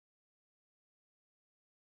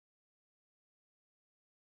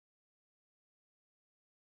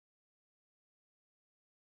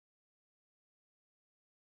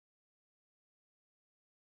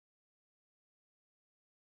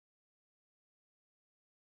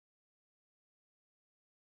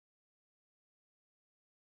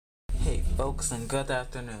Hey folks, and good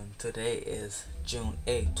afternoon. Today is June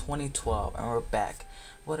 8th, 2012, and we're back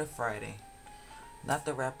with a Friday. Not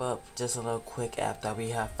to wrap up, just a little quick app that we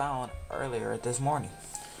have found earlier this morning.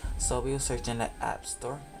 So we were searching the App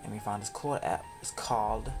Store and we found this cool app. It's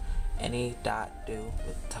called Any.DO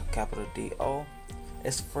with capital D-O.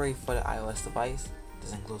 It's free for the iOS device.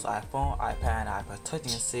 This includes iPhone, iPad, and iPod Touch, you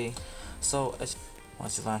can see. So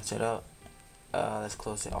once you launch it up, let's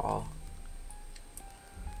close it all.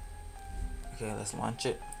 Okay, let's launch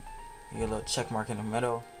it. You get a little check mark in the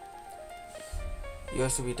middle.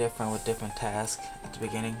 Yours will be different with different tasks at the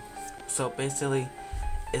beginning. So basically,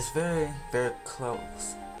 it's very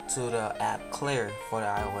close to the app Clear for the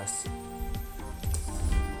iOS.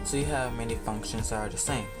 So you have many functions that are the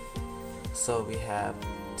same. So we have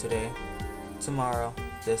today, tomorrow,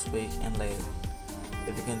 this week, and later.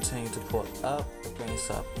 If you continue to pull up, it brings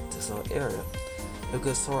up this little area. We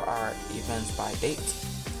could sort our events by date.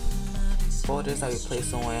 Folders that we place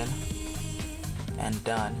them in, and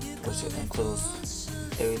done, which includes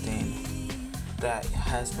everything that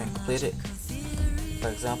has been completed. For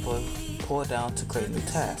example, pull down to create a new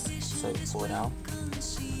task. So you pull down,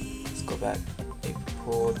 let's go back. If you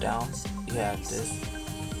pull down, you have this.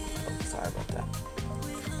 Oh, sorry about that.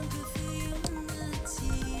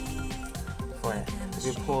 For that, if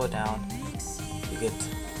you pull down, you get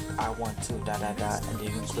I want to ... and then you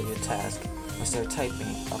can click your task. Instead of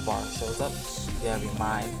typing, a bar shows up. You have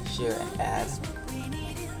remind, share, and add.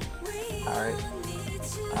 Alright,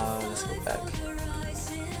 let's go back.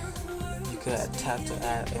 You could tap to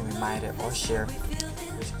add a reminder or share,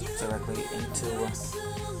 which gets directly into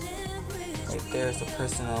right there's the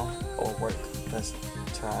personal or work. Let's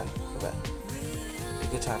try. Go back. You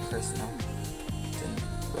could try personal. Then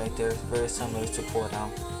right there is very similar to pull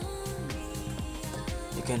down.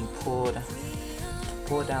 You can pull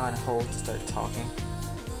down and hold to start talking.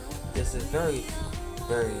 This is very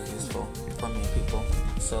useful for many people.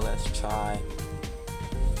 So let's try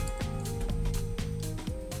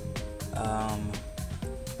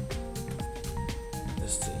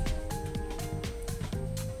let's see.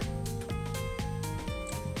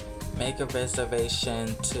 Make a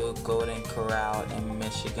reservation to Golden Corral in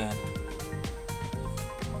Michigan.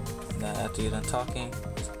 Now after you're done talking,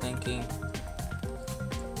 just thinking.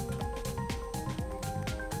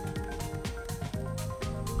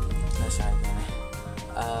 Let's try again.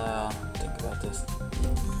 Think about this.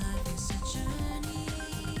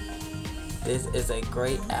 This is a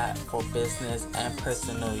great app for business and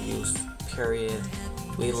personal use, period.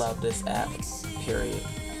 We love this app, period.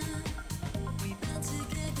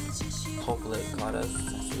 Hopefully it caught us.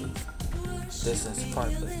 This is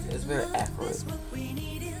part, but it's very accurate.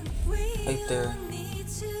 Right there.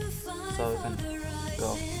 So we can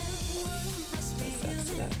go.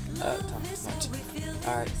 Talk too much.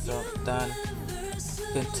 Alright, so done.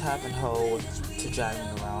 You can tap and hold to drag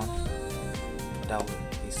me around. That would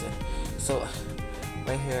be said. So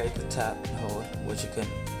right here you can tap and hold, which you can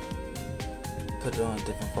put it on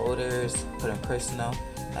different folders, put in personal.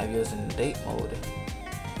 I'm using the date mode. You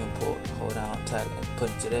can hold down, tap, and put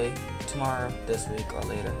it today, tomorrow, this week, or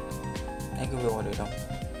later. And you can reorder them.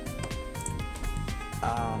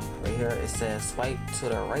 Right here it says swipe to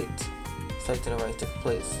the right. Swipe to the right to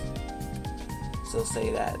complete. So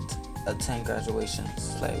say that attend graduation,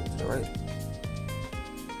 swipe to the right.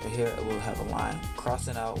 Right here it will have a line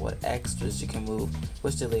crossing out what extras you can move,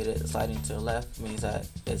 which deleted. Sliding to the left means that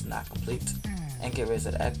it's not complete, and get rid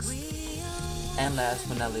of the X. And last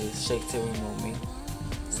but not least, shake to remove me.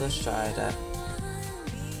 So let's try that.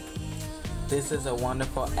 This is a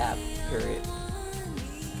wonderful app, period.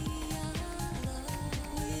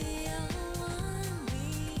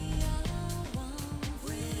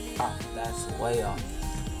 Ah, that's way off.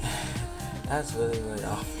 That's really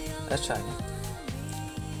off. Let's try again.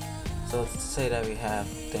 So to say that we have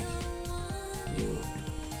thank you.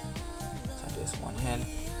 So this one hand.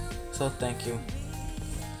 So thank you.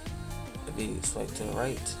 If you swipe to the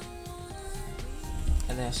right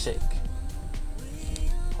and then shake.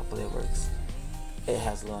 Hopefully it works. It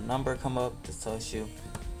has a little number come up that tells you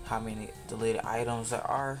how many deleted items there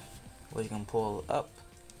are, which you can pull up.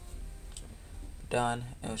 Done,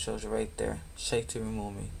 and it shows you right there. Shake to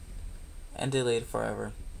remove me. And delete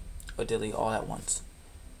forever. Or delete all at once.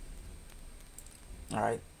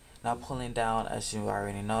 Alright. Now pulling down, as you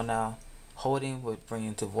already know now. Holding would bring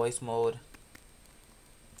you to voice mode.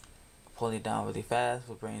 Pulling down really fast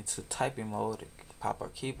will bring you to typing mode. Pop our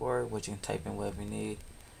keyboard, which you can type in whatever you need.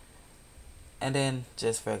 And then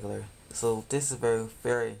just regular. So this is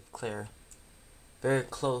very clear. Very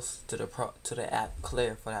close to the app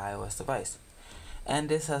Clear for the iOS device. And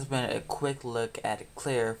this has been a quick look at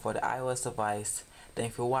Clear for the iOS device. Thank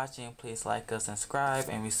you for watching. Please like us and subscribe,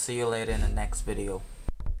 and we'll see you later in the next video.